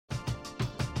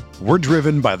We're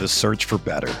driven by the search for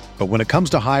better. But when it comes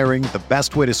to hiring, the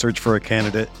best way to search for a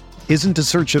candidate isn't to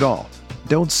search at all.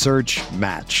 Don't search,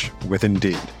 match with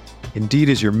Indeed. Indeed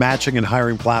is your matching and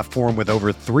hiring platform with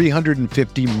over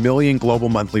 350 million global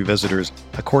monthly visitors,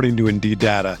 according to Indeed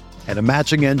data, and a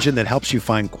matching engine that helps you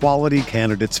find quality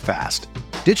candidates fast.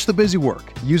 Ditch the busy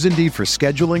work. Use Indeed for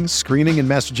scheduling, screening, and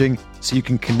messaging so you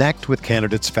can connect with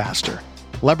candidates faster.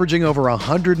 Leveraging over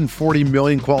 140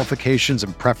 million qualifications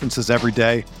and preferences every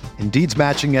day, Indeed's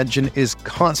matching engine is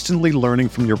constantly learning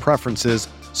from your preferences,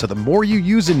 so the more you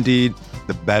use Indeed,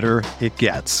 the better it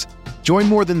gets. Join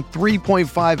more than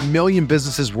 3.5 million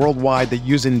businesses worldwide that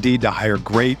use Indeed to hire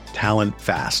great talent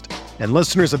fast. And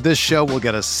listeners of this show will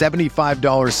get a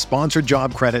 $75 sponsored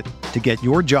job credit to get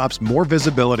your jobs more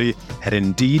visibility at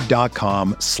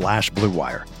Indeed.com/Blue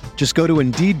Wire. Just go to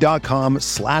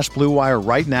Indeed.com/Blue Wire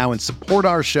right now and support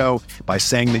our show by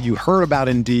saying that you heard about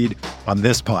Indeed on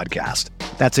this podcast.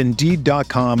 That's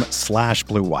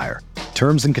Indeed.com/Blue Wire.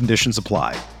 Terms and conditions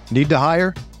apply. Need to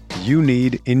hire? You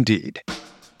need Indeed.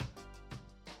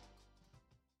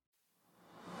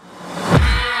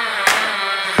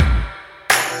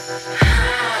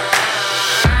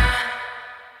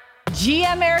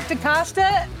 GM Eric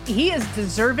DaCosta, he is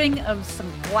deserving of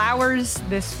some flowers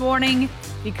this morning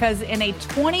because in a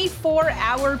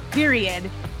 24-hour period,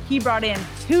 he brought in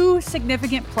two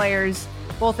significant players,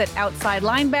 both at outside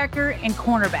linebacker and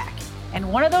cornerback.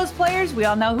 And one of those players, we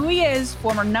all know who he is,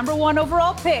 former #1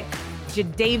 overall pick,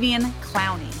 Jadeveon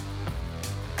Clowney.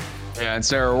 Yeah, and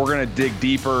Sarah, we're going to dig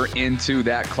deeper into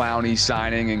that Clowney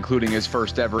signing, including his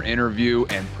first ever interview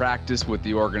and practice with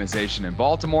the organization in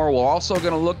Baltimore. We're also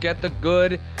going to look at the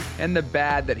good and the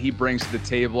bad that he brings to the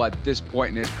table at this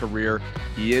point in his career.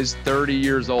 He is 30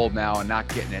 years old now and not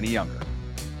getting any younger.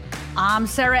 I'm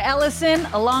Sarah Ellison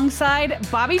alongside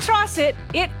Bobby Trossett.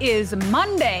 It is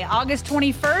Monday, August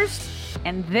 21st,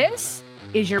 and this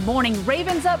is your morning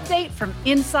Ravens update from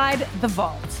inside the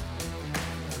vault.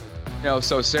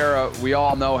 So Sarah, we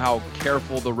all know how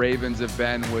careful the Ravens have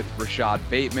been with Rashad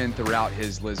Bateman throughout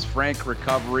his Liz Frank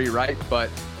recovery, right? But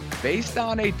based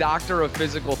on a doctor of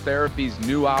physical therapy's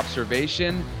new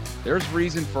observation, there's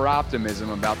reason for optimism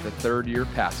about the third-year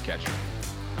pass catcher.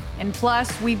 And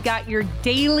plus, we've got your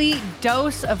daily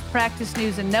dose of practice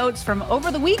news and notes from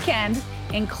over the weekend,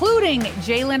 including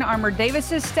Jalen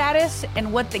Armour-Davis's status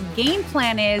and what the game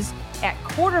plan is at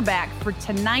quarterback for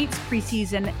tonight's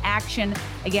preseason action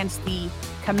against the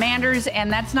Commanders.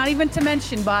 And that's not even to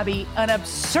mention, Bobby, an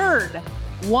absurd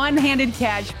one-handed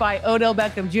catch by Odell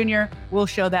Beckham Jr. We'll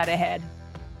show that ahead.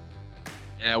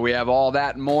 Yeah, we have all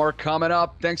that and more coming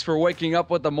up. Thanks for waking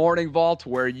up with the Morning Vault,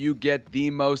 where you get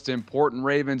the most important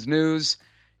Ravens news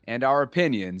and our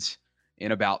opinions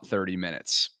in about 30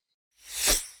 minutes.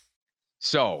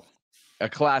 So, a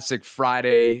classic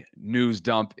Friday news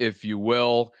dump, if you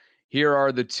will. Here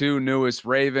are the two newest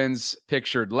Ravens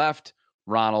pictured left.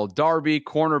 Ronald Darby,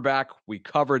 cornerback. We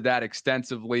covered that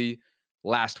extensively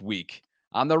last week.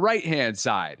 On the right-hand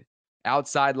side,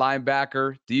 outside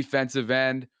linebacker, defensive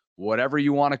end, whatever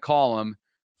you want to call him,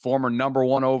 former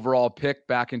 #1 overall pick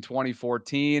back in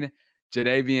 2014,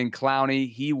 Jadeveon Clowney.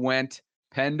 He went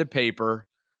pen to paper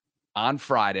on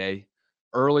Friday,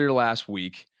 earlier last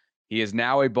week. He is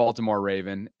now a Baltimore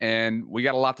Raven, and we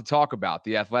got a lot to talk about.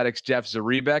 The Athletics' Jeff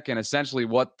Zrebiec, and essentially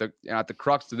what at the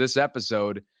crux of this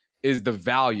episode is the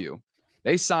value.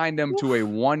 They signed him to a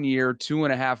 1-year,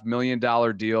 $2.5 million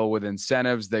deal with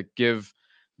incentives that give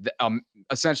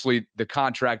essentially the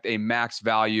contract a max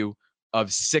value of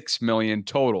 $6 million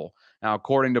total. Now,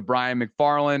 according to Brian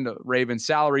McFarland, Ravens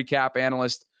salary cap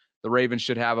analyst, the Ravens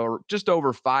should have just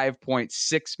over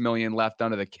 $5.6 million left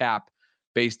under the cap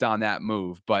based on that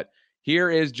move. But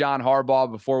here is John Harbaugh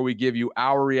before we give you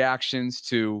our reactions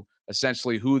to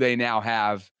essentially who they now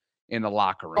have in the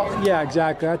locker room. Yeah,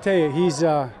 exactly. I tell you, he's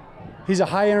a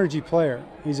high-energy player.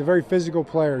 He's a very physical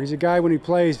player. He's a guy, when he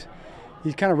plays,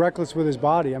 he's kind of reckless with his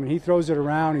body. I mean, he throws it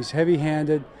around. He's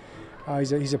heavy-handed.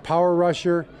 He's a power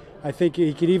rusher. I think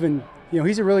he could even,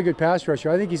 he's a really good pass rusher.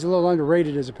 I think he's a little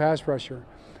underrated as a pass rusher.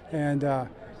 And,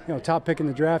 top pick in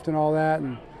the draft and all that.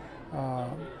 And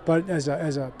but as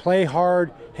a play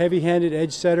hard, heavy-handed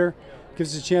edge setter,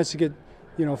 gives us a chance to get,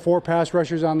 4 pass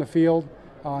rushers on the field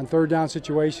on third down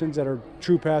situations that are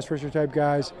true pass rusher type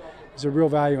guys. There's a real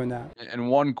value in that. And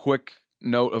one quick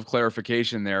note of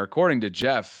clarification there. According to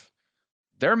Jeff,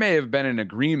 there may have been an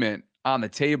agreement on the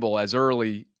table as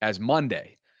early as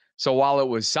Monday. So while it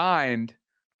was signed,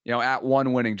 at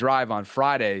one winning drive on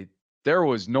Friday, there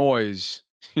was noise,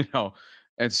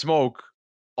 and smoke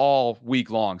all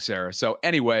week long, Sarah. So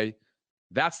anyway,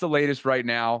 that's the latest right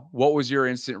now. What was your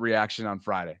instant reaction on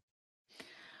Friday?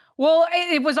 Well,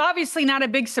 it was obviously not a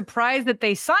big surprise that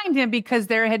they signed him because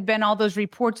there had been all those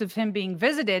reports of him being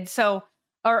visited. So,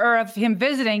 or of him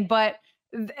visiting. But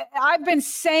I've been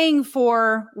saying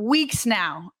for weeks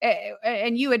now,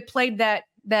 and you had played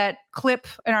that clip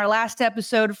in our last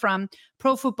episode from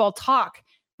Pro Football Talk.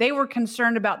 They were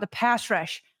concerned about the pass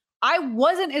rush. I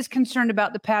wasn't as concerned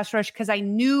about the pass rush because I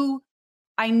knew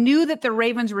that the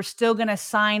Ravens were still going to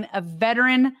sign a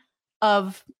veteran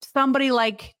of somebody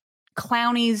like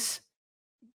Clowney's,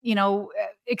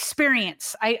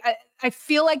 experience. I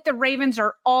feel like the Ravens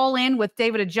are all in with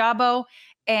David Ojabo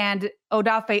and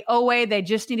Odafe Owe. They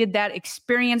just needed that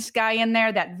experienced guy in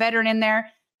there, that veteran in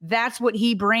there. That's what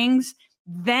he brings.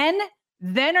 Then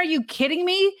are you kidding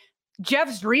me? Jeff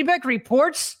Zrebiec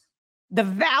reports the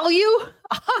value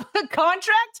of the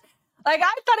contract. Like,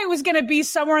 I thought it was going to be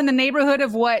somewhere in the neighborhood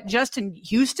of what Justin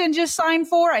Houston just signed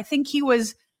for. I think he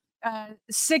was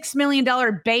 $6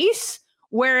 million base,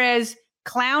 whereas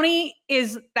Clowney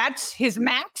that's his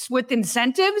max with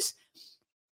incentives.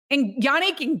 And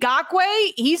Yannick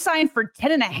Ngakoue, he signed for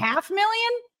 $10.5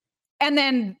 million. And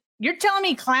then you're telling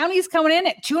me Clowney's coming in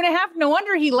at $2.5 million? No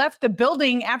wonder he left the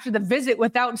building after the visit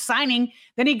without signing.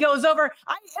 Then he goes over.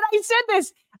 I said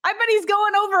this. I bet he's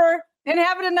going over and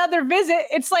having another visit.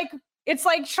 It's like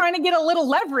trying to get a little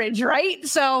leverage, right?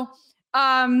 So,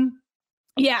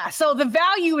 yeah. So the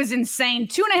value is insane.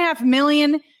 $2.5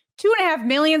 million.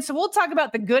 So we'll talk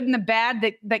about the good and the bad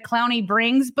that Clowney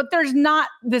brings, but there's not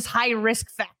this high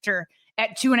risk factor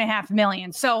at $2.5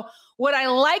 million. So what I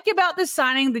like about the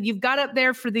signing that you've got up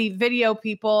there for the video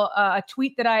people, a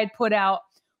tweet that I had put out,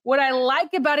 what I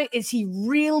like about it is he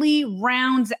really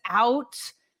rounds out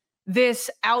this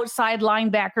outside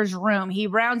linebackers room. He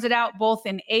rounds it out both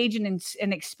in age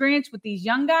and experience with these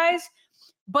young guys,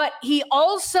 but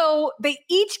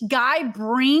each guy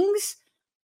brings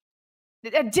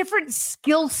a different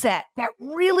skill set that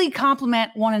really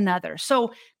complement one another.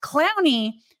 So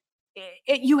Clowney,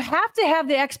 you have to have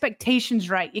the expectations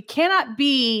right. You have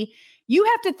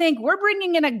to think we're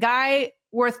bringing in a guy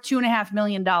worth $2.5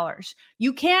 million.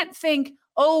 You can't think,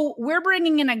 we're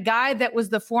bringing in a guy that was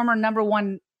the former number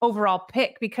one overall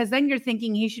pick, because then you're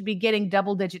thinking he should be getting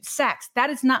double-digit sacks. That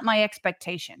is not my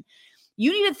expectation.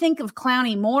 You need to think of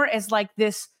Clowney more as like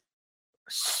this,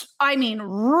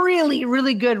 really,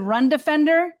 really good run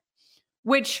defender,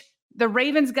 which the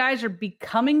Ravens guys are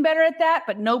becoming better at that,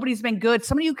 but nobody's been good.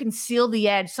 Somebody who can seal the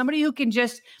edge, somebody who can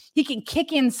he can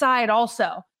kick inside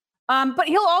also. But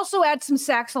he'll also add some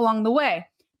sacks along the way.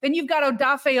 Then you've got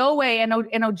Odafe Owe and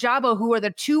Ojabo, who are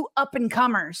the two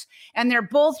up-and-comers, and they're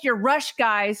both your rush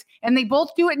guys, and they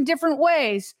both do it in different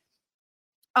ways.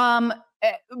 But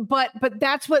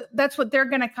that's what they're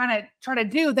going to kind of try to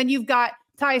do. Then you've got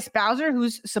Tyus Bowser,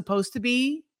 who's supposed to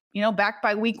be, back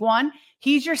by week 1.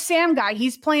 He's your Sam guy.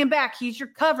 He's playing back. He's your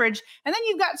coverage. And then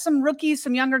you've got some rookies,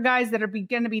 some younger guys that are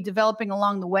going to be developing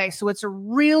along the way. So it's a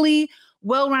really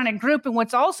well-rounded group. And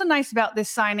what's also nice about this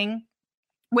signing,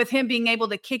 with him being able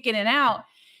to kick in and out,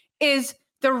 is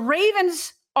the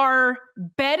Ravens are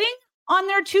betting on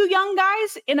their two young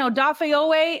guys in Odafe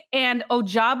Owe and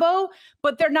Ojabo,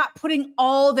 but they're not putting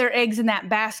all their eggs in that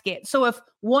basket. So if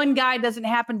one guy doesn't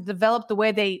happen to develop the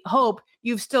way they hope,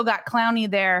 you've still got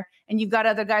Clowney there and you've got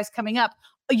other guys coming up.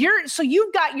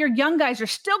 You've got your young guys are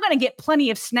still going to get plenty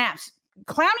of snaps.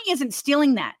 Clowney isn't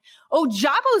stealing that.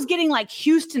 Ojabo is getting like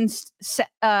Houston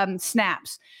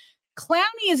snaps.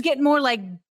 Clowney is getting more like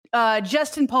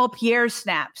Justin Paul Pierre's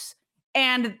snaps.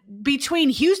 And between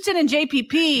Houston and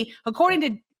JPP,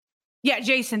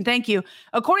 Jason, thank you.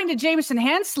 According to Jameson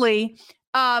Hensley,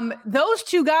 those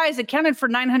two guys accounted for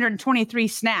 923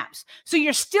 snaps. So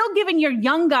you're still giving your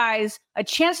young guys a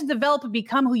chance to develop and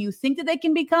become who you think that they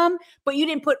can become, but you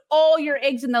didn't put all your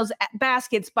eggs in those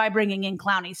baskets by bringing in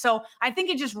Clowney. So I think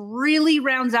it just really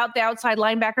rounds out the outside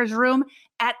linebackers room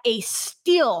at a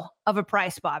steal of a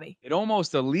price, Bobby. It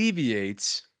almost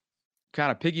alleviates, kind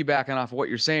of piggybacking off of what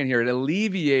you're saying here, it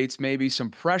alleviates maybe some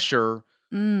pressure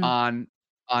on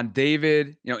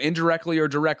David, indirectly or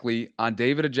directly, on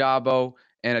David Ojabo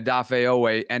and Odafe Owe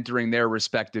entering their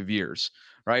respective years,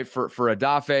 right? For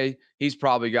Odafe, he's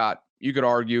probably got, you could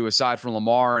argue, aside from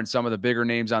Lamar and some of the bigger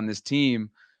names on this team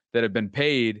that have been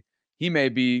paid, he may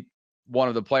be one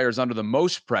of the players under the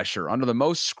most pressure, under the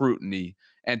most scrutiny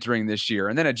entering this year.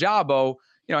 And then Ojabo,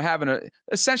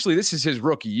 essentially this is his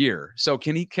rookie year. So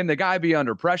can the guy be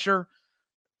under pressure?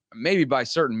 Maybe by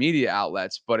certain media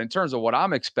outlets, but in terms of what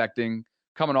I'm expecting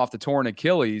coming off the torn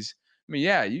Achilles,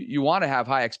 you want to have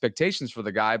high expectations for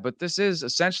the guy, but this is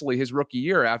essentially his rookie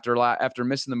year after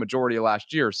missing the majority of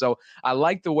last year. So I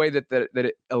like the way that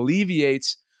it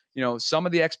alleviates, some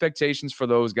of the expectations for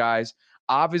those guys.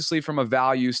 Obviously, from a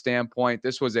value standpoint,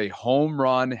 this was a home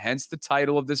run, hence the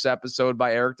title of this episode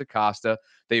by Eric DaCosta.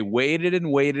 They waited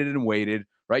and waited and waited,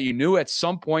 right? You knew at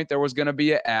some point there was going to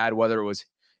be an ad, whether it was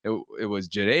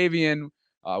Jadeveon,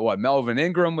 Melvin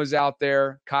Ingram was out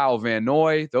there, Kyle Van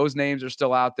Noy. Those names are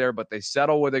still out there, but they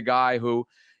settle with a guy who,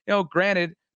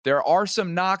 granted, there are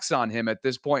some knocks on him at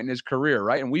this point in his career,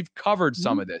 right? And we've covered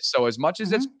some of this. So as much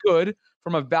as it's good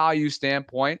from a value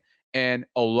standpoint and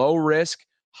a low risk,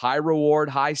 high reward,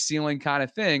 high ceiling kind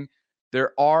of thing,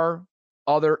 there are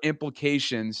other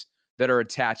implications that are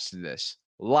attached to this,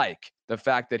 like the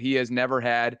fact that he has never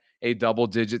had a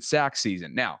double-digit sack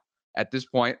season. Now, at this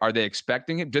point, are they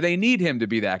expecting it? Do they need him to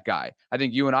be that guy? I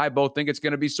think you and I both think it's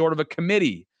going to be sort of a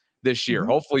committee this year.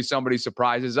 Hopefully somebody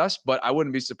surprises us, but I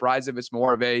wouldn't be surprised if it's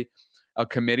more of a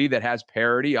committee that has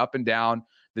parity up and down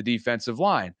the defensive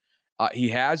line. He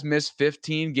has missed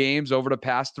 15 games over the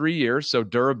past 3 years, so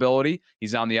durability,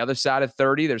 he's on the other side of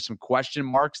 30. There's some question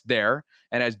marks there.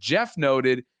 And as Jeff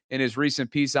noted in his recent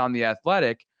piece on The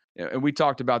Athletic, and we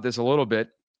talked about this a little bit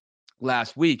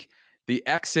last week, the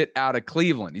exit out of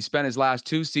Cleveland. He spent his last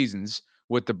 2 seasons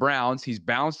with the Browns. He's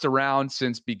bounced around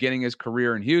since beginning his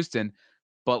career in Houston,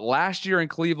 but last year in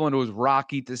Cleveland was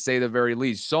rocky to say the very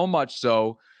least, so much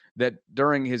so that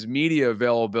during his media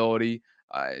availability,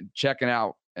 checking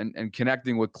out and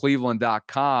connecting with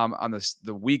Cleveland.com on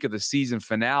the week of the season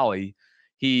finale,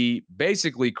 he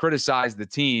basically criticized the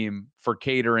team for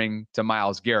catering to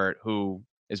Myles Garrett, who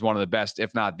is one of the best,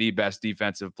 if not the best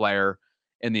defensive player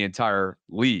in the entire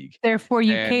league. Therefore,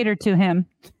 you cater to him.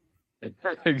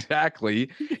 Exactly.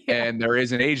 Yeah. And there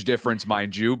is an age difference,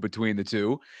 mind you, between the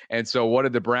two. And so what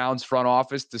did the Browns front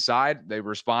office decide? They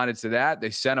responded to that.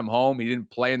 They sent him home. He didn't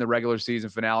play in the regular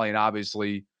season finale, and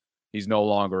obviously he's no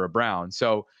longer a Brown.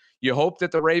 So you hope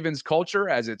that the Ravens culture,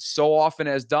 as it so often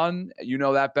has done, you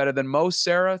know that better than most,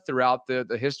 Sarah, throughout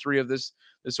the history of this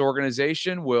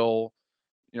organization, will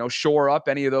shore up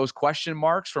any of those question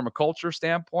marks from a culture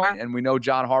standpoint. And we know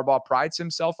John Harbaugh prides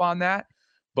himself on that.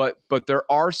 But there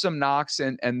are some knocks,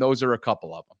 and those are a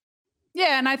couple of them.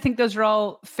 Yeah, and I think those are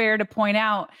all fair to point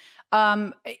out.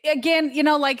 Again,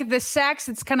 like the sacks,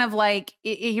 it's kind of like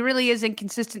he really is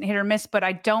inconsistent, hit or miss, but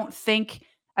I think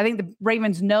the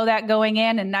Ravens know that going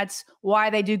in, and that's why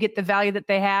they do get the value that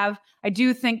they have. I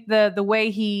do think the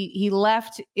way he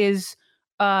left is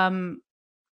I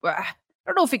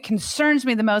don't know if it concerns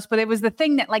me the most, but it was the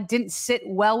thing that didn't sit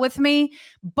well with me.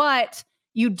 But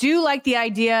you do like the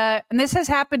idea, and this has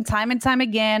happened time and time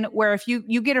again, where if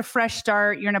you get a fresh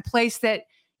start, you're in a place that,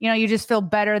 you just feel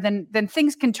better, then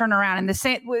things can turn around. And the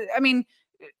same,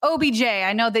 OBJ,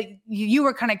 I know that you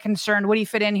were kind of concerned, would he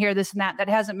fit in here, this and that? That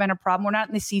hasn't been a problem. We're not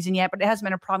in the season yet, but it hasn't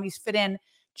been a problem. He's fit in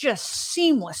just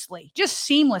seamlessly.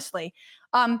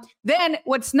 Then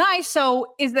what's nice,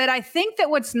 is that I think that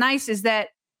what's nice is that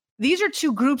these are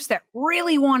two groups that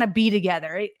really want to be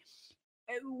together.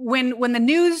 When the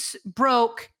news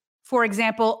broke, for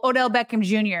example, Odell Beckham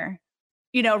Jr.,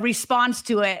 responds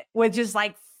to it with just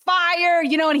fire,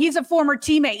 and he's a former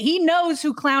teammate. He knows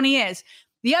who Clowney is.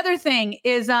 The other thing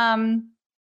is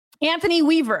Anthony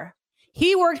Weaver.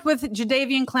 He worked with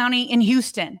Jadeveon Clowney in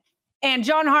Houston. And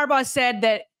John Harbaugh said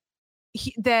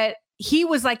that he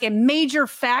was a major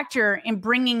factor in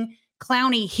bringing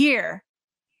Clowney here.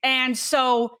 And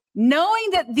so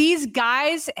knowing that these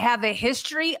guys have a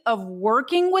history of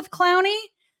working with Clowney,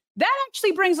 that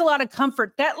actually brings a lot of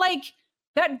comfort. That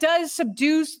does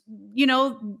subdue,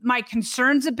 my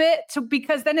concerns a bit,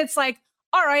 because then it's all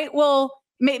right, well,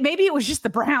 maybe it was just the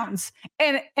Browns,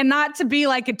 and not to be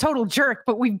a total jerk,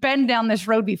 but we've been down this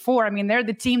road before. They're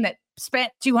the team that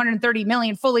spent $230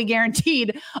 million fully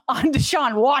guaranteed on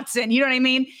Deshaun Watson. You know what I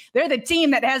mean? They're the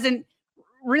team that hasn't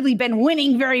really been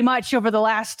winning very much over the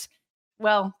last,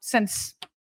 since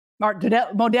Mark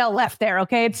Modell left there.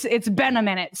 Okay. It's been a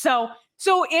minute. So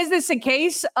is this a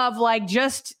case of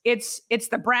it's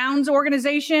the Browns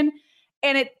organization?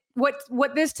 And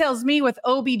what this tells me with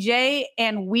OBJ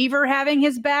and Weaver having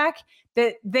his back,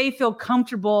 that they feel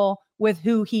comfortable with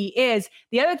who he is.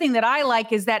 The other thing that I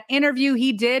like is that interview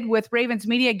he did with Ravens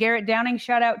media, Garrett Downing,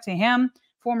 shout out to him,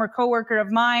 former coworker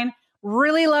of mine.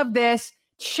 Really love this.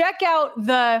 Check out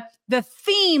the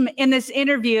theme in this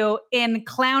interview in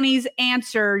Clowney's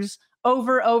answers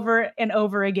over and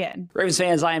over again. Ravens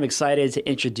fans, I am excited to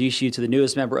introduce you to the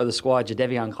newest member of the squad,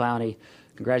 Jadeveon Clowney.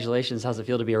 Congratulations. How's it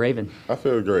feel to be a Raven? I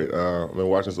feel great. I've been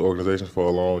watching this organization for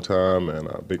a long time, and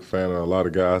I'm a big fan of a lot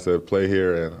of guys that play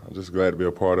here, and I'm just glad to be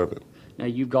a part of it. Now,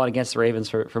 you've gone against the Ravens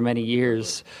for many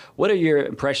years. What have your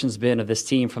impressions been of this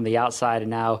team from the outside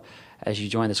and now as you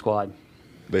join the squad?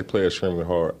 they play extremely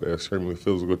hard. They're an extremely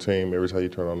physical team. Every time you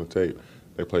turn on the tape,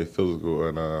 they play physical,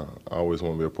 and I always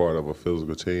want to be a part of a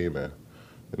physical team, and,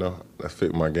 that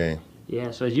fit my game.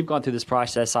 Yeah, so as you've gone through this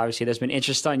process, obviously there's been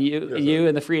interest on you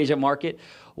in the free agent market.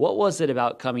 What was it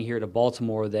about coming here to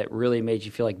Baltimore that really made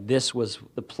you feel like this was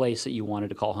the place that you wanted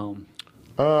to call home?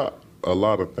 A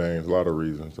lot of things, a lot of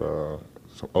reasons.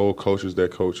 Some old coaches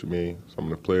that coached me, some of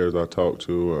the players I talked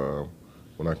to.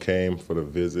 When I came for the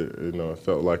visit, it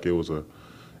felt like it was a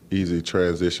easy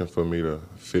transition for me to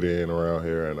fit in around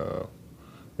here,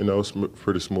 and it was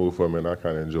pretty smooth for me, and I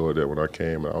kind of enjoyed that when I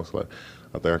came. And I was like,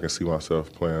 I think I can see myself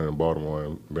playing in Baltimore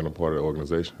and being a part of the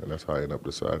organization, and that's how I ended up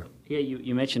deciding. Yeah,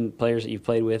 you mentioned players that you've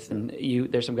played with, and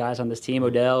there's some guys on this team.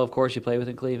 Odell, of course, you played with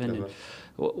in Cleveland. Yes,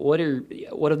 what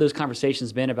have those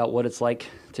conversations been about what it's like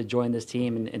to join this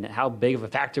team, and how big of a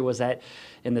factor was that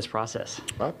in this process?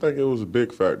 I think it was a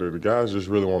big factor. The guys just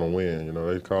really want to win.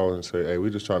 They call and say, hey, we're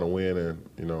just trying to win, and,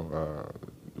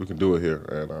 we can do it here.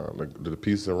 And the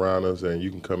pieces around us, and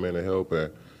you can come in and help.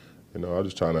 And, I'm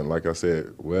just trying to, like I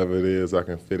said, wherever it is I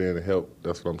can fit in and help,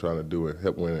 that's what I'm trying to do, and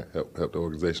help win, help the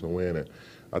organization to win. And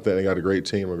I think they got a great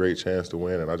team, a great chance to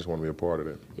win, and I just want to be a part of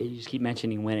it. You just keep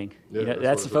mentioning winning. Yeah,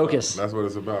 that's the focus. That's what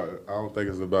it's about. I don't think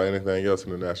it's about anything else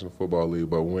in the National Football League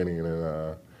but winning.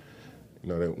 And,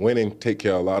 that winning take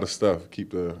care of a lot of stuff,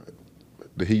 keep the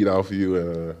heat off of you,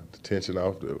 and the tension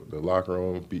off the locker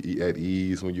room, be at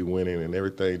ease when you're winning, and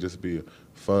everything just be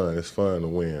fun. It's fun to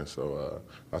win. So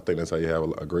I think that's how you have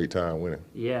a great time winning.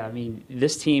 Yeah, I mean,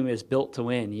 this team is built to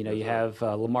win. You have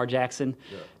Lamar Jackson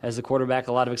as the quarterback,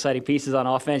 a lot of exciting pieces on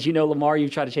offense. Lamar, you've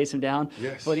tried to chase him down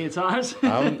plenty of times.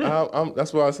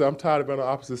 That's why I said I'm tired of being on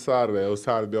the opposite side of that. I was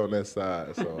tired of being on that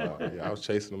side. So I was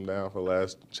chasing him down for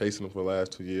the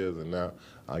last 2 years, and now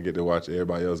I get to watch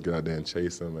everybody else get out there and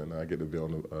chase him, and I get to be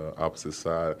on the opposite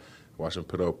side, watch them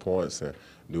put up points and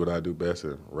do what I do best,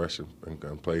 and rush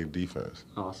and play defense.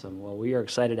 Awesome. Well, we are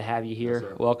excited to have you here.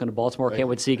 Yes, welcome to Baltimore. Can't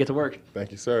wait to see you get to work.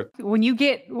 Thank you, sir. When you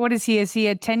get, what is he? Is he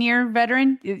a 10-year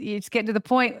veteran? It's getting to the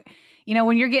point,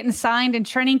 when you're getting signed in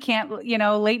training camp,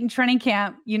 late in training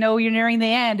camp, you're nearing the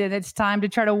end and it's time to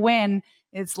try to win.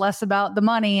 It's less about the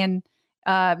money, and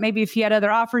maybe if he had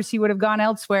other offers, he would have gone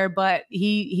elsewhere, but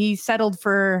he settled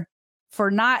for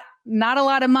not a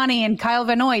lot of money, and Kyle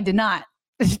Van Noy did not.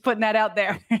 Just putting that out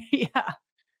there. Yeah.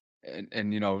 And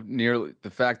nearly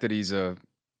the fact that he's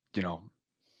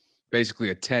basically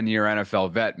a 10-year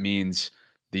NFL vet means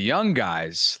the young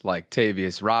guys like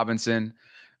Tavius Robinson,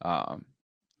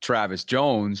 Travis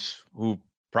Jones, who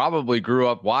probably grew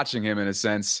up watching him in a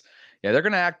sense, they're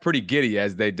going to act pretty giddy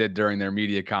as they did during their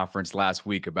media conference last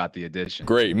week about the addition.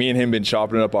 Great. Me and him been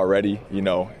chopping it up already,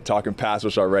 talking pass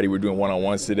rush already. We're doing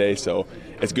one-on-ones today, so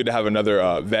it's good to have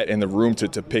another vet in the room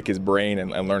to pick his brain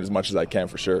and learn as much as I can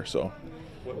for sure. So.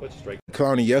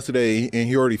 Clowney yesterday, and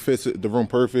he already fits the room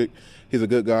perfect. He's a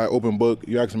good guy, open book.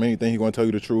 You ask him anything, he's going to tell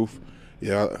you the truth.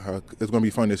 Yeah, it's going to be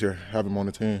fun this year, having him on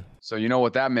the team. So you know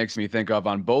what that makes me think of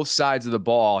on both sides of the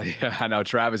ball. Yeah, I know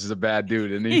Travis is a bad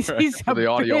dude, and he's for the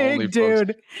audio only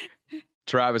dude. Folks,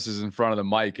 Travis is in front of the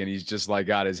mic, and he's just like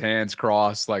got his hands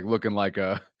crossed, like looking like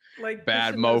a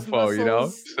bad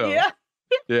mofo, So,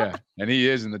 yeah, and he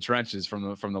is in the trenches from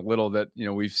the little that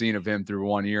we've seen of him through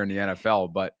 1 year in the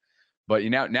NFL. But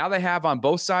now they have on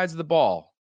both sides of the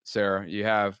ball, Sarah. You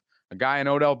have a guy in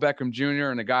Odell Beckham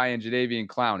Jr. and a guy in Jadeveon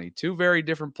Clowney. Two very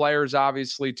different players,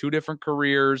 obviously, two different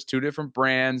careers, two different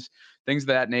brands, things of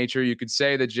that nature. You could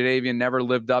say that Jadeveon never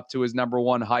lived up to his number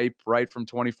one hype right from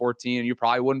 2014, and you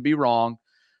probably wouldn't be wrong.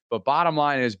 But bottom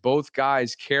line is both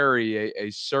guys carry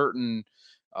a certain,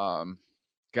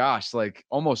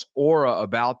 almost aura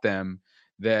about them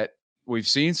that we've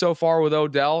seen so far with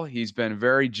Odell. He's been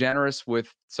very generous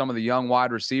with some of the young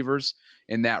wide receivers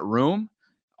in that room.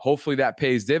 Hopefully that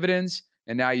pays dividends.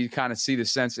 And now you kind of see the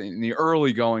sense in the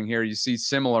early going here, you see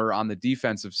similar on the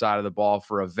defensive side of the ball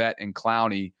for a vet in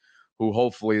Clowney, who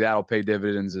hopefully that'll pay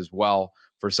dividends as well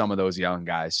for some of those young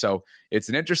guys. So it's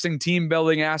an interesting team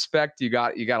building aspect. You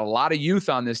got a lot of youth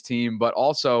on this team, but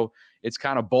also it's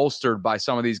kind of bolstered by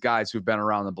some of these guys who've been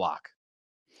around the block.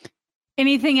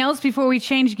 Anything else before we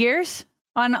change gears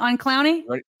on Clowney?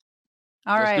 Right.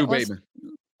 All right. Let's do Bateman.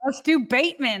 Let's do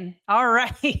Bateman. All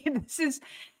right. This is,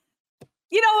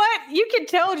 you know what? You can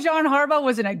tell John Harbaugh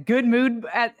was in a good mood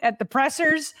at the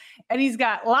pressers, and he's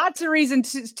got lots of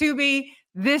reasons to be.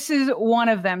 This is one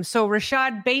of them. So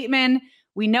Rashad Bateman,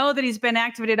 we know that he's been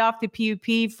activated off the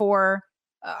PUP for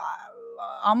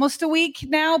almost a week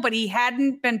now, but he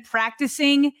hadn't been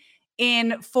practicing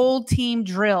in full team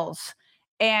drills.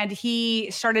 And he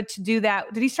started to do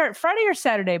that. Did he start Friday or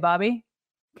Saturday, Bobby?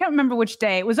 I can't remember which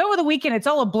day. It was over the weekend. It's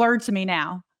all a blur to me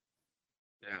now.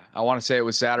 Yeah, I want to say it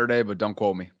was Saturday, but don't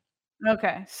quote me.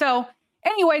 Okay. So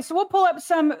anyway, so we'll pull up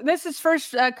some. This is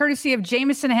first courtesy of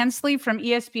Jamison Hensley from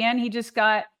ESPN. He just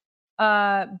got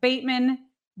Bateman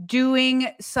doing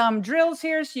some drills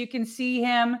here. So you can see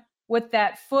him with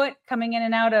that foot coming in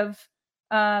and out of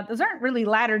those aren't really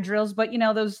ladder drills, but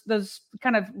those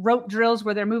kind of rope drills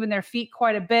where they're moving their feet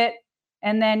quite a bit.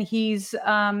 And then he's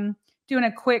doing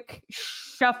a quick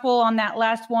shuffle on that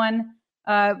last one.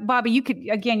 Bobby,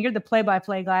 you're the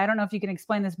play-by-play guy. I don't know if you can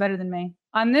explain this better than me.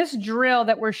 On this drill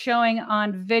that we're showing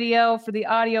on video for the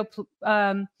audio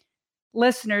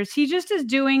listeners, he just is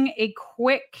doing a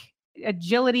quick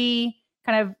agility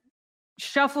kind of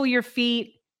shuffle your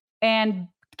feet and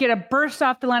get a burst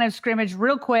off the line of scrimmage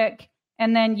real quick.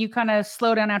 And then you kind of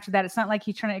slow down after that. It's not like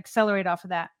he's trying to accelerate off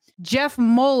of that. Jeff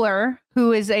Moeller,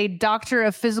 who is a doctor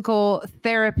of physical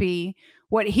therapy,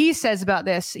 what he says about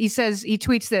this, he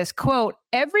tweets this, quote,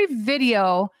 every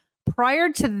video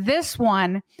prior to this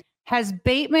one has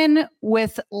Bateman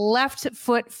with left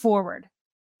foot forward.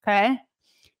 Okay.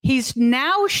 He's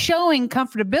now showing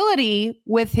comfortability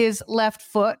with his left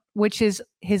foot, which is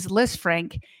his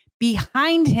Lisfranc,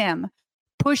 behind him,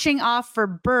 pushing off for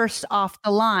burst off the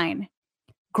line.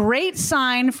 Great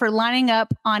sign for lining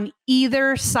up on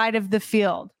either side of the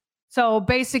field. So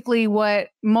basically what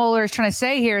Moeller is trying to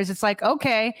say here is it's like,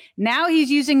 okay, now he's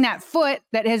using that foot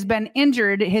that has been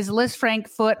injured, his Lisfranc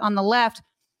foot on the left,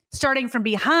 starting from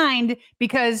behind,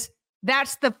 because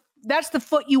that's the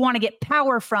foot you want to get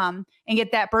power from and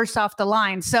get that burst off the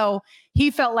line. So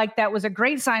he felt like that was a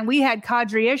great sign. We had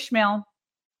Kadri Ishmael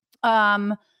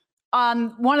on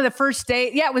one of the first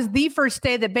day. Yeah, it was the first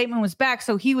day that Bateman was back.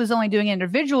 So he was only doing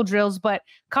individual drills, but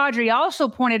Kadri also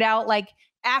pointed out, like,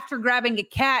 after grabbing a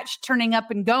catch, turning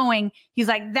up and going, he's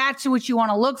like, that's what you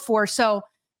want to look for. So,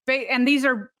 and these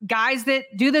are guys that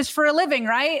do this for a living,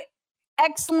 right?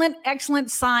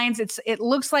 Excellent signs. It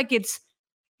looks like it's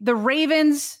the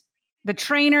Ravens, the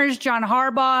trainers, John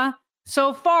Harbaugh.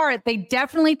 So far, they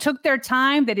definitely took their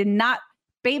time. They did not.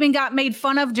 Bateman got made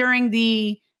fun of during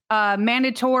the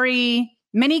mandatory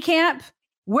mini camp.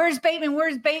 Where's Bateman?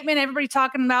 Where's Bateman? Everybody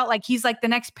talking about like he's like the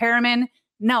next Perriman.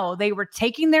 No, they were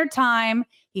taking their time.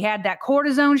 He had that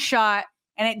cortisone shot,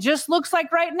 and it just looks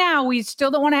like right now we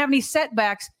still don't want to have any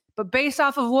setbacks. But based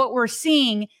off of what we're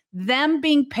seeing, them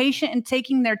being patient and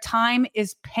taking their time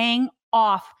is paying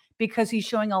off because he's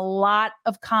showing a lot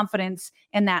of confidence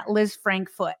in that Lisfranc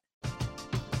foot.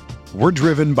 We're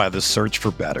driven by the search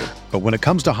for better. But when it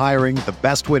comes to hiring, the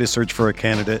best way to search for a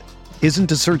candidate isn't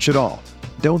to search at all.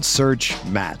 Don't search,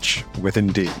 match with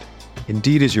Indeed.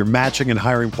 Indeed is your matching and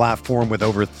hiring platform with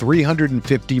over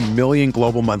 350 million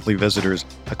global monthly visitors,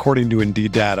 according to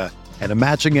Indeed data, and a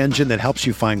matching engine that helps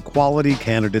you find quality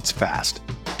candidates fast.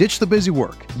 Ditch the busy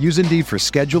work. Use Indeed for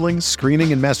scheduling,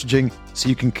 screening, and messaging so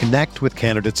you can connect with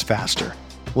candidates faster.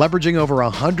 Leveraging over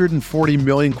 140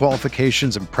 million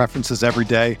qualifications and preferences every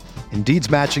day, Indeed's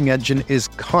matching engine is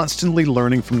constantly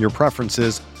learning from your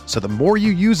preferences, so the more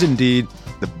you use Indeed,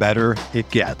 the better it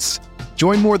gets.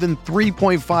 Join more than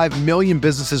 3.5 million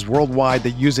businesses worldwide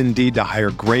that use Indeed to hire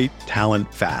great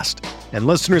talent fast. And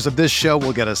listeners of this show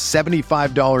will get a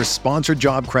 $75 sponsored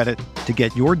job credit to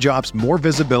get your jobs more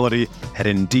visibility at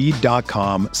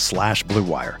Indeed.com/Blue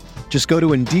Wire. Just go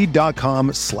to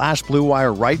Indeed.com/Blue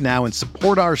Wire right now and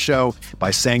support our show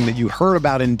by saying that you heard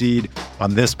about Indeed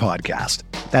on this podcast.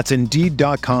 That's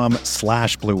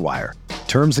Indeed.com/Blue Wire.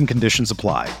 Terms and conditions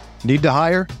apply. Need to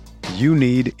hire? You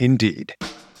need Indeed.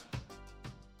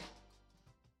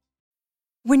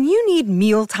 When you need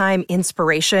mealtime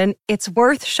inspiration, it's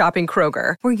worth shopping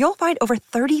Kroger, where you'll find over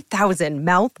 30,000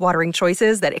 mouth-watering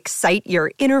choices that excite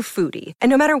your inner foodie. And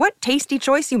no matter what tasty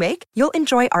choice you make, you'll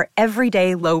enjoy our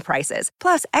everyday low prices,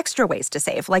 plus extra ways to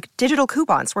save, like digital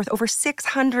coupons worth over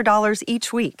 $600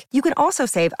 each week. You can also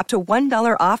save up to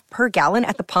 $1 off per gallon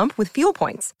at the pump with fuel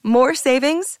points. More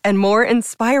savings and more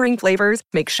inspiring flavors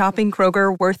make shopping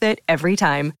Kroger worth it every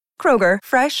time. Kroger,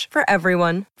 fresh for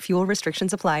everyone. Fuel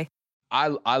restrictions apply.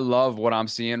 I love what I'm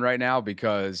seeing right now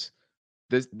because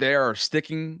they are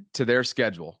sticking to their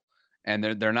schedule, and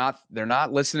they're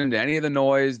not listening to any of the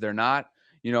noise. They're not,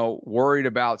 worried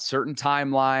about certain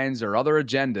timelines or other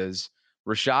agendas.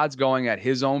 Rashad's going at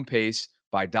his own pace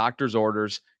by doctor's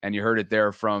orders, and you heard it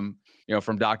there from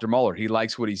Dr. Mueller. He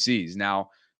likes what he sees. Now,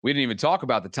 we didn't even talk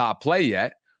about the top play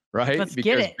yet, right? Let's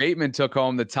because get it. Bateman took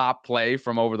home the top play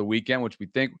from over the weekend, which we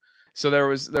think. So there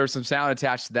was some sound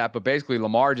attached to that, but basically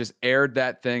Lamar just aired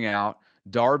that thing out.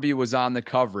 Darby was on the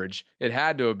coverage. It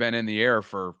had to have been in the air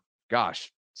for,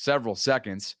 several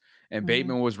seconds. And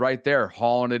Bateman was right there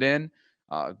hauling it in.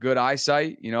 Good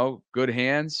eyesight, good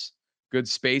hands, good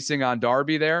spacing on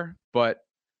Darby there. But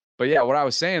But yeah, what I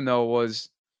was saying though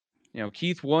was,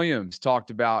 Keith Williams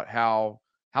talked about how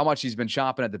much he's been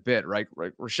chomping at the bit, right?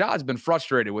 Rashad's been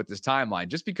frustrated with this timeline.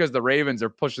 Just because the Ravens are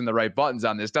pushing the right buttons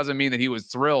on this doesn't mean that he was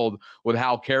thrilled with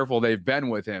how careful they've been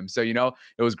with him. So, it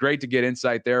was great to get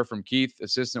insight there from Keith,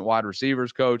 assistant wide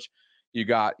receivers coach. You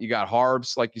got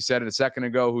Harbs, like you said a second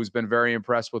ago, who's been very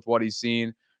impressed with what he's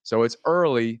seen. So it's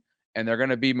early, and they're going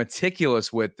to be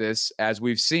meticulous with this, as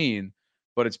we've seen,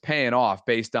 but it's paying off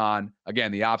based on,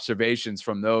 again, the observations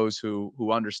from those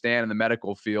who understand in the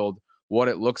medical field what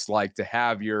it looks like to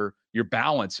have your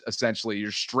balance, essentially,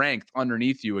 your strength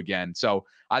underneath you again. So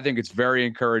I think it's very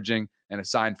encouraging and a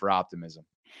sign for optimism.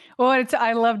 Well,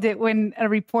 I loved it when a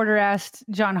reporter asked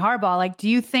John Harbaugh, like, do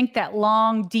you think that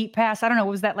long, deep pass, I don't know,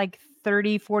 was that like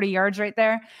 30, 40 yards right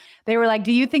there? They were like,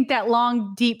 do you think that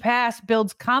long, deep pass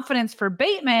builds confidence for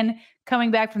Bateman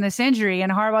coming back from this injury?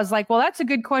 And Harbaugh's like, well, that's a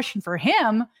good question for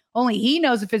him. Only he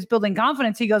knows if it's building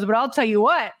confidence. He goes, but I'll tell you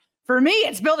what, for me,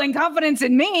 it's building confidence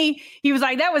in me. He was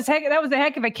like, that was a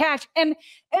heck of a catch. And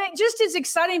it just is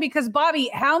exciting because, Bobby,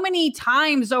 how many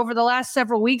times over the last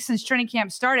several weeks since training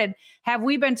camp started have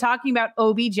we been talking about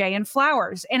OBJ and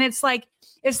Flowers? And it's like,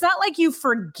 it's not like you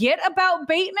forget about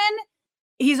Bateman.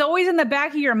 He's always in the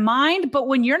back of your mind. But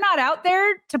when you're not out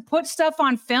there to put stuff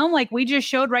on film, like we just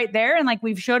showed right there, and like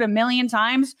we've showed a million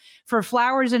times for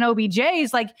Flowers and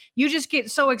OBJs, like you just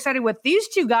get so excited with these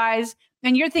two guys.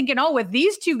 And you're thinking, oh, with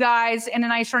these two guys in a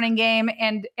nice running game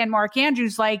and Mark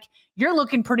Andrews, like, you're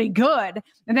looking pretty good.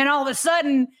 And then all of a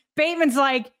sudden, Bateman's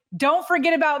like, don't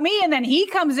forget about me. And then he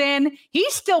comes in.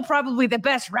 He's still probably the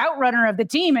best route runner of the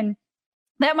team. And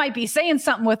that might be saying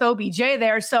something with OBJ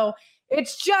there. So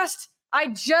it's just, I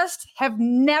just have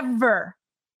never,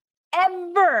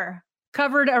 ever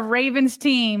covered a Ravens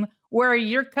team where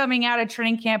you're coming out of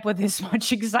training camp with this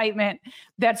much excitement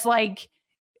that's like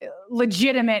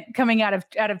legitimate coming out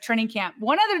of training camp.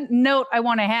 One other note I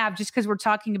want to have, just because we're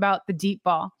talking about the deep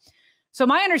ball. So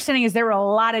my understanding is there were a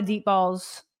lot of deep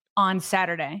balls on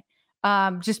Saturday,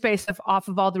 just based off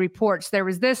of all the reports. There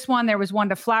was this one. There was one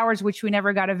to Flowers, which we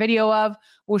never got a video of.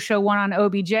 We'll show one on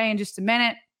OBJ in just a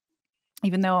minute,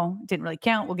 even though it didn't really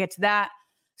count. We'll get to that.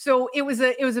 So it was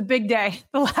a big day.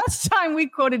 The last time we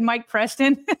quoted Mike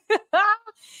Preston,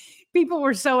 people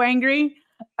were so angry.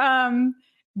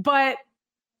 But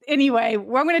anyway, I'm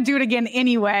going to do it again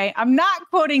anyway. I'm not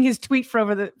quoting his tweet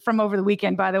from over the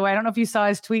weekend, by the way. I don't know if you saw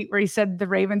his tweet where he said the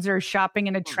Ravens are shopping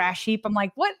in a trash heap. I'm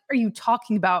like, what are you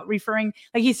talking about? Referring,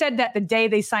 like, he said that the day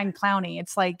they signed Clowney.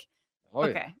 It's like,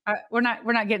 okay, we're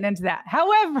not getting into that.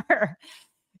 However,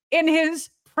 in his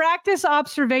practice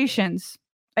observations,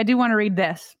 I do want to read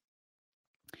this.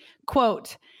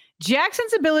 Quote,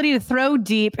 Jackson's ability to throw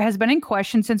deep has been in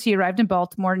question since he arrived in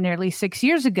Baltimore nearly 6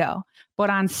 years ago. But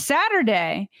on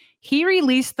Saturday, he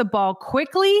released the ball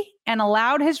quickly and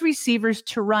allowed his receivers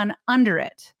to run under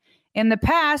it. In the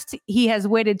past, he has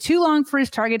waited too long for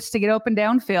his targets to get open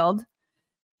downfield,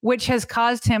 which has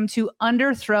caused him to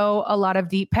underthrow a lot of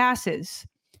deep passes.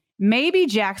 Maybe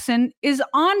Jackson is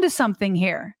onto something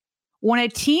here. When a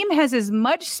team has as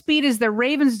much speed as the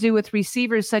Ravens do with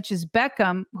receivers such as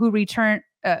Beckham, who returned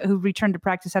to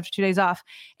practice after 2 days off,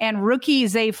 and rookie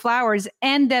Zay Flowers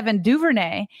and Devin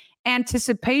Duvernay,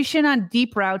 anticipation on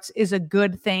deep routes is a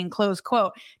good thing, close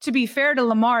quote. To be fair to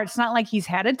Lamar, it's not like he's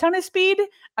had a ton of speed.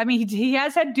 I mean, he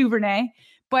has had Duvernay,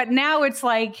 but now it's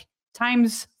like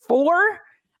times 4.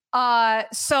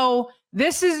 So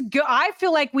this is good. I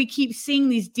feel like we keep seeing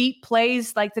these deep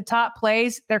plays, like the top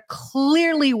plays. They're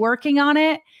clearly working on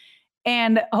it.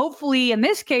 And hopefully in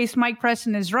this case, Mike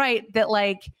Preston is right that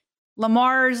like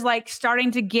Lamar's like starting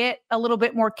to get a little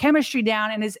bit more chemistry down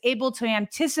and is able to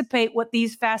anticipate what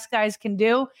these fast guys can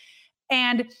do.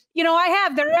 And,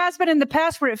 there has been in the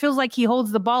past where it feels like he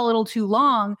holds the ball a little too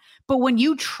long. But when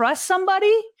you trust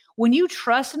somebody, when you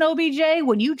trust an OBJ,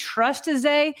 when you trust a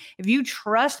Zay, if you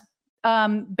trust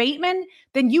Bateman,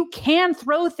 then you can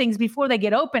throw things before they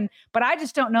get open. But I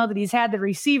just don't know that he's had the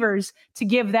receivers to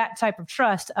give that type of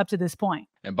trust up to this point.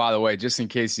 And by the way, just in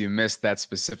case you missed that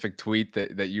specific tweet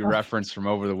that you referenced from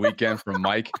over the weekend from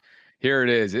Mike, here it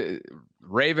is.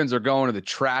 Ravens are going to the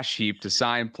trash heap to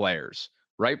sign players.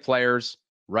 Right players,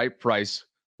 right price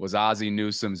was Ozzie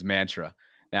Newsome's mantra.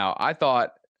 Now, I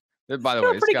thought, by the way,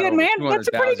 it's got over 200,000 That's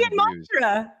a pretty good views.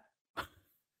 mantra.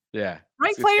 Yeah.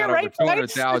 Right player, right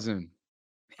price. 200,000.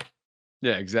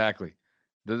 Yeah, exactly.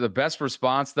 The best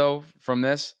response, though, from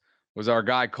this was our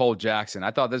guy, Cole Jackson.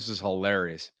 I thought this was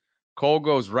hilarious. Cole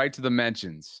goes right to the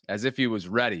mentions as if he was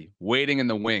ready, waiting in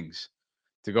the wings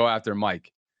to go after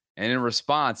Mike. And in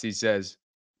response, he says,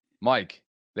 Mike,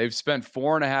 they've spent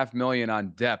 $4.5 million on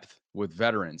depth with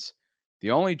veterans.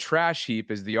 The only trash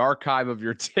heap is the archive of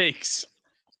your takes.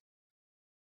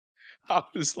 I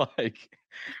was like,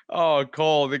 oh,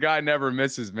 Cole, the guy never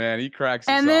misses, man. He cracks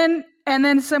us up. And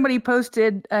then somebody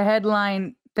posted a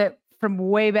headline that from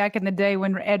way back in the day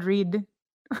when Ed Reed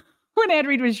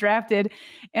was drafted,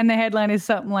 and the headline is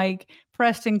something like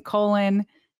Preston Colin,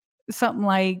 something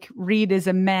like Reed is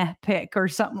a meh pick or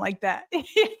something like that.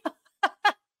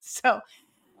 So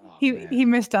he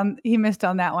missed on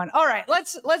that one. All right,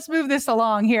 let's move this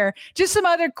along here. Just some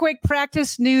other quick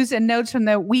practice news and notes from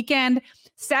the weekend.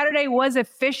 Saturday was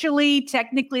officially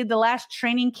technically the last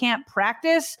training camp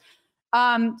practice.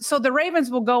 So the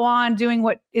Ravens will go on doing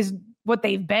what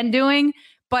they've been doing,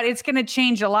 but it's going to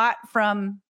change a lot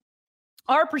from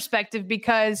our perspective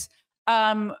because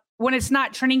when it's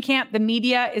not training camp, the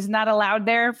media is not allowed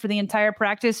there for the entire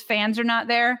practice. Fans are not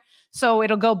there. So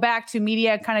it'll go back to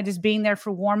media kind of just being there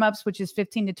for warmups, which is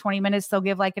 15 to 20 minutes. They'll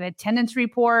give like an attendance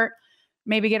report,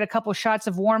 maybe get a couple shots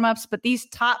of warmups. But these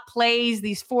top plays,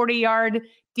 these 40-yard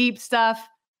deep stuff,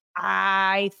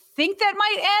 I think that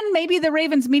might end. Maybe the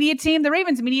Ravens media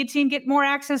team get more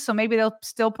access. So maybe they'll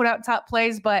still put out top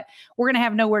plays, but we're going to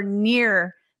have nowhere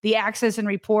near the access and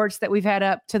reports that we've had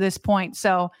up to this point.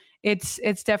 So it's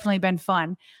definitely been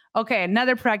fun. Okay,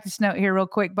 another practice note here real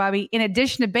quick, Bobby. In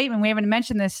addition to Bateman, we haven't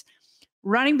mentioned this,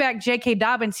 running back J.K.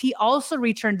 Dobbins, he also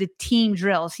returned to team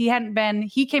drills. He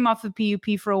came off the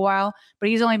PUP for a while, but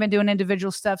he's only been doing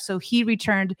individual stuff. So he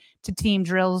returned to team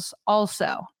drills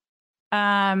also.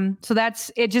 So that's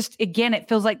it. Just, again, it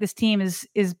feels like this team is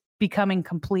becoming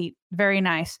complete. Very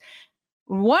nice.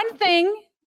 One thing,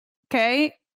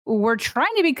 okay, we're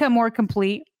trying to become more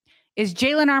complete is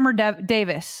Jalen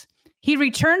Armour-Davis. He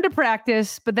returned to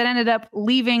practice, but then ended up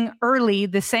leaving early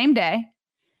the same day.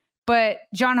 But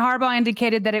John Harbaugh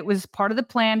indicated that it was part of the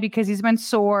plan because he's been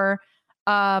sore,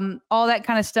 all that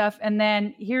kind of stuff. And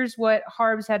then here's what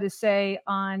Harbs had to say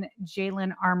on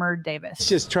Jalen Armour-Davis. It's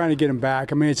just trying to get him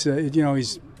back. I mean, it's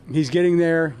he's getting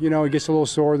there. He gets a little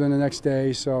sore then the next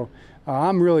day. So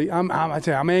I'm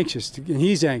anxious. And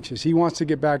he's anxious. He wants to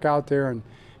get back out there, and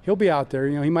he'll be out there.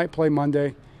 He might play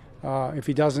Monday. If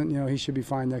he doesn't, he should be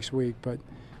fine next week. But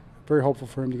very hopeful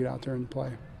for him to get out there and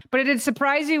play. But it did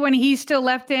surprise you when he still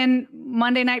left in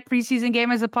Monday night preseason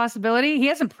game as a possibility? He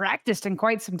hasn't practiced in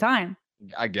quite some time.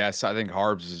 I guess. I think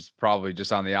Harbs is probably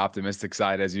just on the optimistic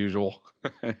side as usual.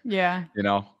 Yeah.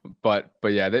 But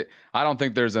yeah, I don't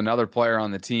think there's another player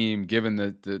on the team, given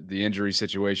the injury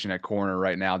situation at corner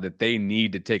right now, that they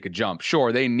need to take a jump.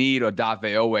 Sure, they need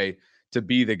Odafe Owe to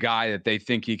be the guy that they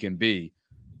think he can be,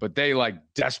 but they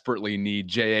desperately need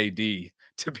JAD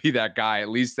to be that guy, at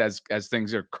least as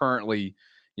things are currently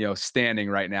standing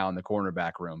right now in the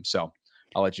cornerback room. So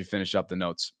I'll let you finish up the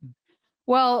notes.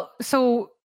 Well,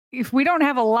 so if we don't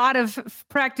have a lot of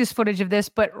practice footage of this,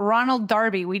 but Ronald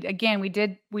Darby, we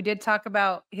did talk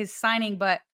about his signing,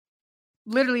 but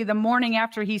literally the morning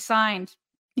after he signed,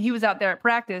 he was out there at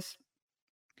practice.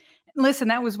 Listen,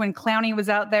 that was when Clowney was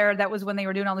out there. That was when they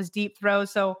were doing all this deep throws.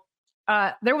 So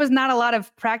there was not a lot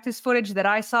of practice footage that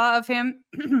I saw of him.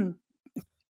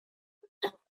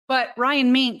 But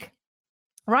Ryan Mink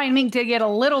did get a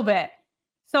little bit.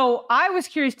 So I was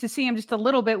curious to see him just a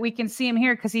little bit. We can see him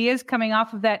here because he is coming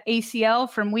off of that ACL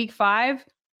from week 5.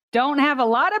 Don't have a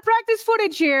lot of practice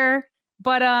footage here,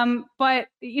 but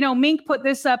Mink put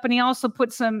this up, and he also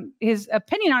put his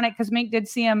opinion on it because Mink did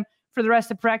see him for the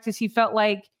rest of practice. He felt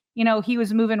like, he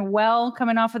was moving well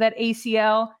coming off of that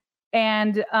ACL.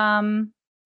 And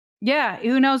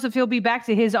who knows if he'll be back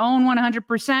to his own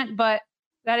 100%, but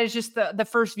that is just the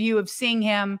first view of seeing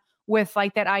him with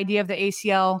that idea of the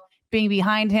ACL being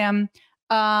behind him.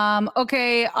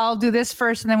 Okay, I'll do this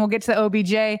first and then we'll get to the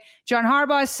OBJ. John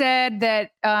Harbaugh said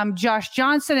that Josh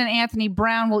Johnson and Anthony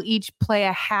Brown will each play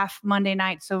a half Monday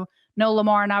night. So no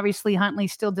Lamar, and obviously Huntley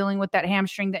still dealing with that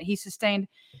hamstring that he sustained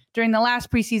during the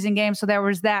last preseason game. So there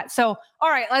was that. So, all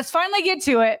right, let's finally get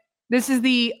to it. This is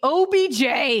the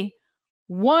OBJ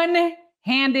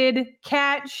one-handed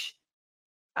catch.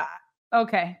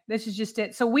 Okay, this is just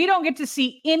it. So we don't get to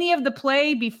see any of the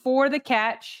play before the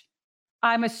catch.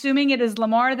 I'm assuming it is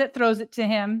Lamar that throws it to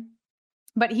him,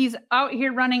 but he's out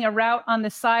here running a route on the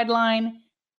sideline,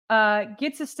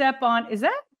 gets a step on. Is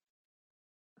that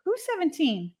who's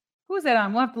 17? Who's that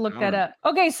on? We'll have to look that up.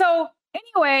 Okay, so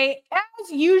anyway,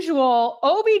 as usual,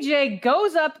 OBJ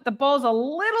goes up. The ball's a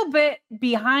little bit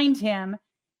behind him,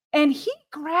 and he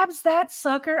grabs that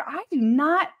sucker. I do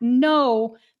not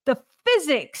know the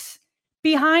physics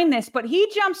behind this, but he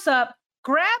jumps up,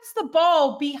 grabs the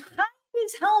ball behind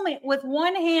his helmet with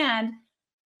one hand,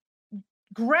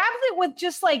 grabs it with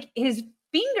just his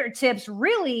fingertips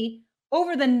really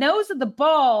over the nose of the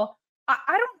ball.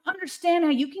 I don't understand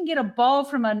how you can get a ball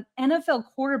from an NFL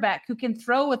quarterback who can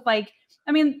throw with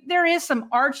there is some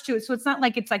arch to it. So it's not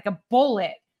like it's like a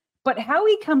bullet, but how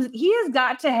he has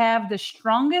got to have the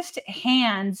strongest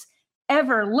hands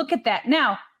ever. Look at that.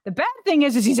 Now, the bad thing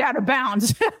is he's out of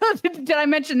bounds. Did I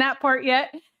mention that part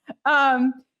yet?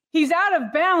 He's out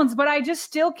of bounds, but I just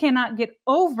still cannot get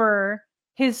over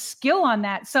his skill on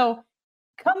that. So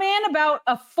come in about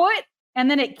a foot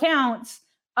and then it counts.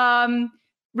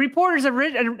 Reporters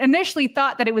initially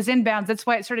thought that it was inbounds. That's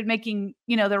why it started making,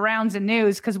 the rounds in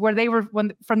news, because where they were,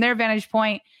 from their vantage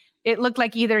point, it looked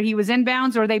like either he was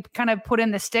inbounds or they kind of put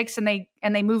in the sticks and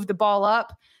they moved the ball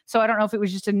up. So I don't know if it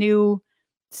was just a new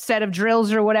set of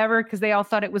drills or whatever, because they all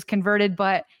thought it was converted.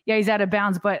 But yeah, he's out of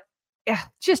bounds. But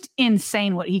just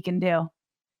insane what he can do.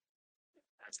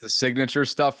 That's the signature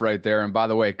stuff right there. And by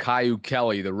the way, Caillou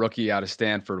Kelly, the rookie out of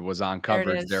Stanford, was on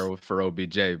coverage there for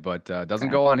OBJ, but doesn't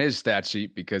go on his stat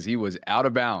sheet because he was out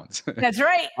of bounds. That's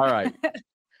right. All right.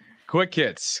 Quick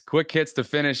hits to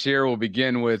finish here. We'll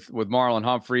begin with Marlon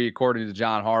Humphrey. According to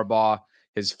John Harbaugh,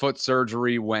 his foot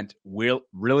surgery went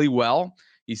really well.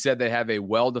 He said they have a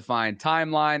well-defined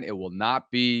timeline. It will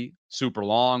not be super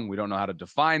long. We don't know how to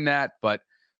define that, but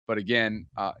again,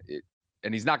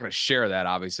 and he's not going to share that,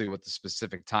 obviously, what the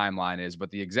specific timeline is, but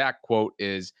the exact quote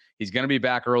is he's going to be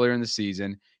back earlier in the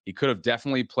season. He could have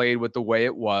definitely played with the way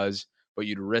it was, but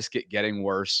you'd risk it getting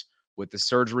worse. With the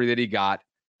surgery that he got,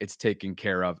 it's taken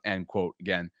care of, end quote.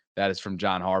 Again, that is from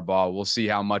John Harbaugh. We'll see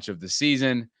how much of the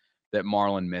season that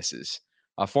Marlon misses.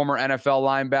 A former NFL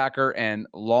linebacker and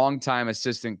longtime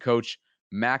assistant coach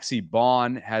Maxie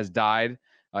Baughan has died.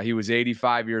 He was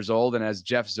 85 years old, and as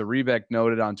Jeff Zaribek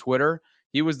noted on Twitter,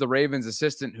 he was the Ravens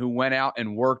assistant who went out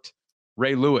and worked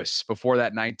Ray Lewis before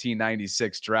that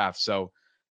 1996 draft. So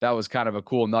that was kind of a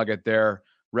cool nugget there.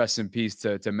 Rest in peace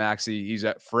to Maxie. He's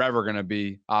forever going to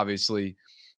be, obviously,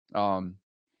 a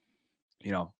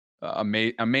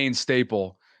main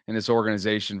staple in this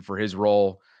organization for his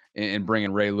role in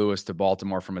bringing Ray Lewis to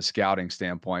Baltimore from a scouting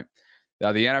standpoint.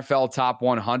 Now, the NFL Top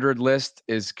 100 list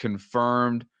is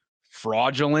confirmed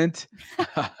fraudulent.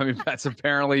 That's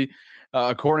apparently...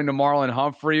 according to Marlon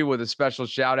Humphrey, with a special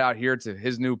shout out here to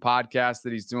his new podcast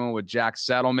that he's doing with Jack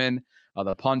Settleman,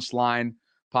 the Punchline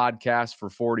podcast for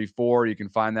 44. You can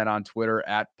find that on Twitter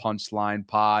at Punchline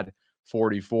Pod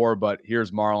 44. But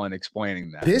here's Marlon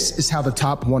explaining that. This is how the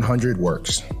top 100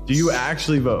 works. Do you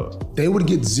actually vote? They would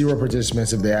get 0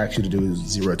 participants if they asked you to do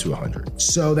 0 to 100.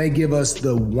 So they give us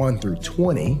the 1 through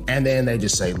 20, and then they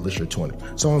just say, list your 20.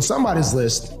 So on somebody's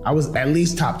list, I was at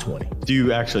least top 20. Do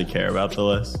you actually care about the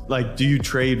list? Like, do you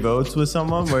trade votes with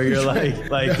someone where you're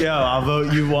like, yo, I'll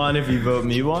vote you one if you vote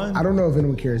me one? I don't know if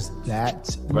anyone cares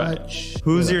that much.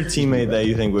 Who's your teammate that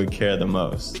you think would care the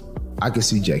most? I could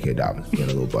see J.K. Dobbins being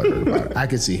a little butthurt about it. I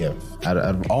could see him. Out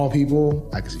of all people,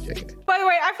 I could see J.K. By the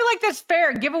way, I feel like that's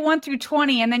fair. Give a 1 through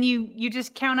 20, and then you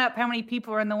just count up how many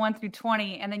people are in the 1 through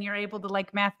 20, and then you're able to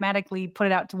mathematically put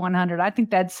it out to 100. I think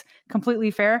that's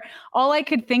completely fair. All I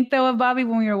could think, though, of Bobby,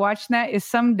 when we were watching that is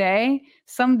someday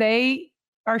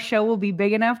our show will be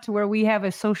big enough to where we have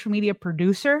a social media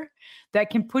producer that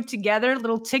can put together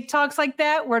little TikToks like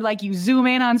that, where you zoom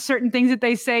in on certain things that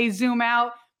they say, zoom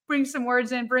out, bring some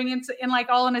words in, bring in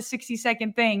all in a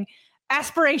 60-second thing.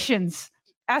 Aspirations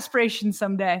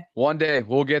someday. One day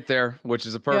we'll get there, which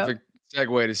is a perfect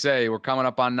segue to say we're coming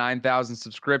up on 9,000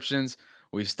 subscriptions.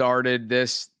 We started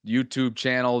this YouTube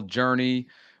channel journey,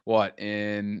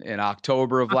 in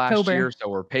October of last year. So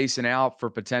we're pacing out for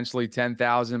potentially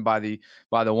 10,000 by the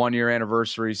 1 year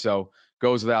anniversary. So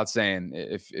goes without saying,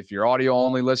 if you're audio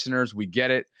only listeners, we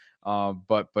get it.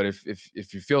 But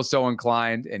if you feel so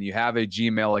inclined and you have a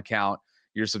Gmail account,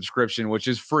 your subscription, which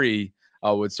is free,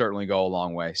 would certainly go a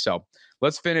long way. So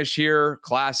let's finish here.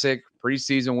 Classic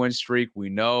preseason win streak. We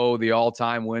know the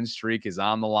all-time win streak is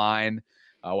on the line.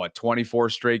 24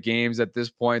 straight games at this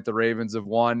point the Ravens have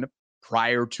won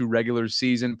prior to regular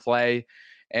season play.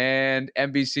 And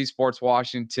NBC Sports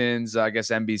Washington's, I guess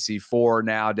NBC4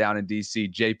 now down in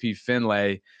DC, JP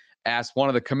Finlay, asked one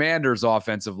of the Commanders'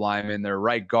 offensive linemen, their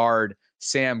right guard,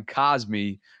 Sam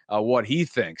Cosmi, what he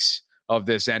thinks of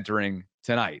this entering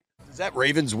tonight. Does that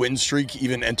Ravens win streak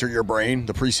even enter your brain,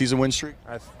 the preseason win streak?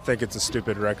 I think it's a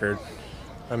stupid record.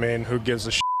 I mean, who gives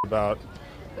a shit about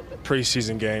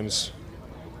preseason games?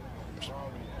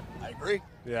 I agree.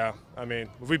 Yeah, I mean,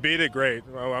 if we beat it, great.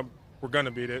 Well, we're going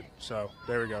to beat it, so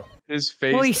there we go. His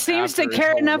face. Well, he seems to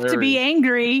care enough to be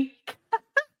angry.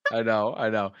 I know. I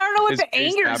don't know what the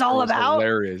anger is all about.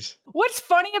 Hilarious. What's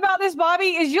funny about this,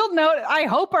 Bobby, is you'll note, I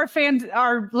hope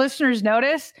our listeners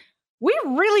notice, We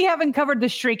really haven't covered the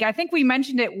streak. I think we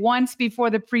mentioned it once before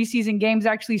the preseason games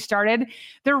actually started.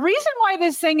 The reason why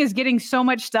this thing is getting so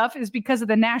much stuff is because of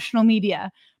the national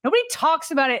media. Nobody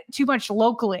talks about it too much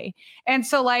locally. And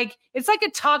so it's like a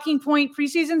talking point.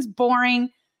 Preseason's boring,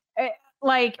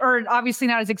 or obviously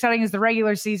not as exciting as the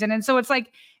regular season. And so it's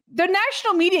like the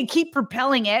national media keep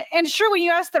propelling it. And sure, when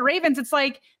you ask the Ravens, it's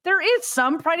like there is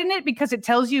some pride in it because it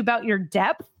tells you about your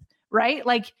depth, right?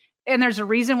 And there's a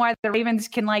reason why the Ravens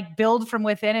can build from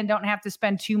within and don't have to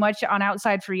spend too much on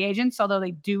outside free agents, although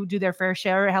they do their fair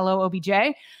share. Hello, OBJ.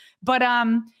 But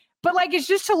it's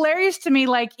just hilarious to me.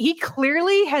 He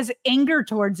clearly has anger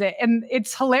towards it. And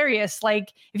it's hilarious.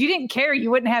 If you didn't care,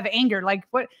 you wouldn't have anger.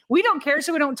 What we don't care,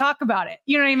 so we don't talk about it.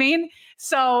 You know what I mean?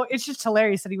 So it's just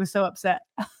hilarious that he was so upset.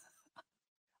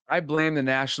 I blame the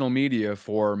national media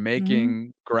for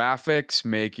making graphics,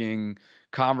 making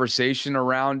conversation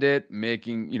around it,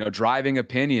 making, driving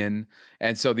opinion.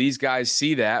 And so these guys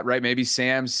see that, right? Maybe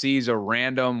Sam sees a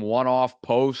random one-off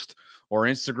post or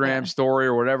Instagram story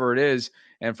or whatever it is.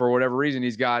 And for whatever reason,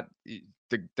 he's got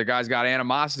the guy's got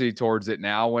animosity towards it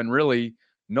now, when really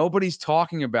nobody's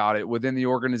talking about it within the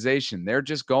organization. They're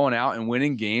just going out and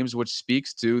winning games, which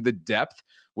speaks to the depth,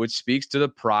 which speaks to the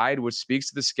pride, which speaks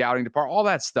to the scouting department, all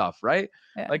that stuff, right?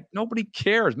 Yeah. Nobody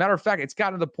cares. Matter of fact, it's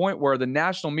gotten to the point where the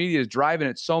national media is driving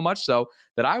it so much so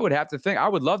that I would have to think, I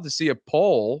would love to see a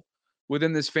poll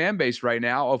within this fan base right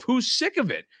now of who's sick of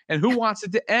it and who wants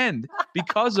it to end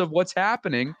because of what's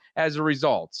happening as a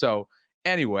result. So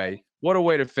anyway, what a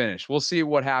way to finish. We'll see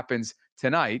what happens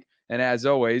tonight. And as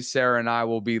always, Sarah and I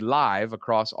will be live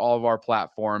across all of our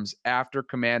platforms after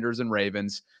Commanders and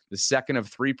Ravens, the second of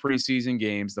 3 preseason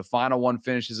games. The final one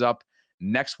finishes up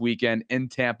next weekend in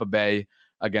Tampa Bay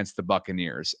against the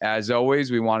Buccaneers. As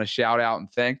always, we want to shout out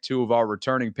and thank 2 of our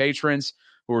returning patrons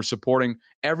who are supporting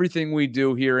everything we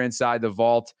do here inside the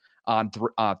vault on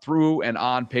through and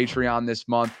on Patreon this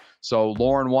month. So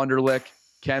Lauren Wunderlich,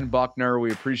 Ken Buckner,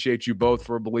 we appreciate you both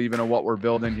for believing in what we're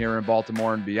building here in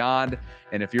Baltimore and beyond.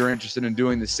 And if you're interested in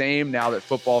doing the same now that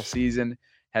football season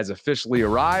has officially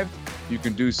arrived, you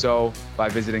can do so by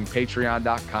visiting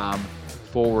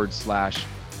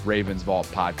patreon.com/Ravens Vault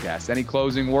Podcast. Any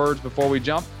closing words before we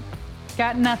jump?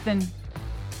 Got nothing.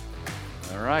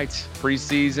 All right.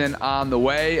 Preseason on the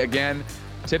way. Again,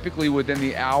 typically within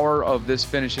the hour of this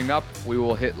finishing up, we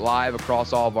will hit live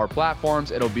across all of our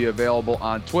platforms. It'll be available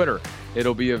on Twitter.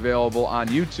 It'll be available on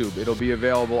YouTube. It'll be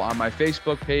available on my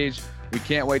Facebook page. We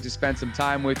can't wait to spend some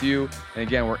time with you. And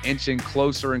again, we're inching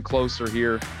closer and closer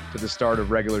here to the start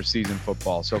of regular season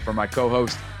football. So for my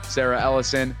co-host, Sarah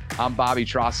Ellison, I'm Bobby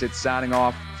Trossett signing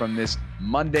off from this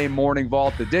Monday morning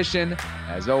Vault edition.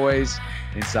 As always,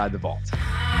 inside the vault.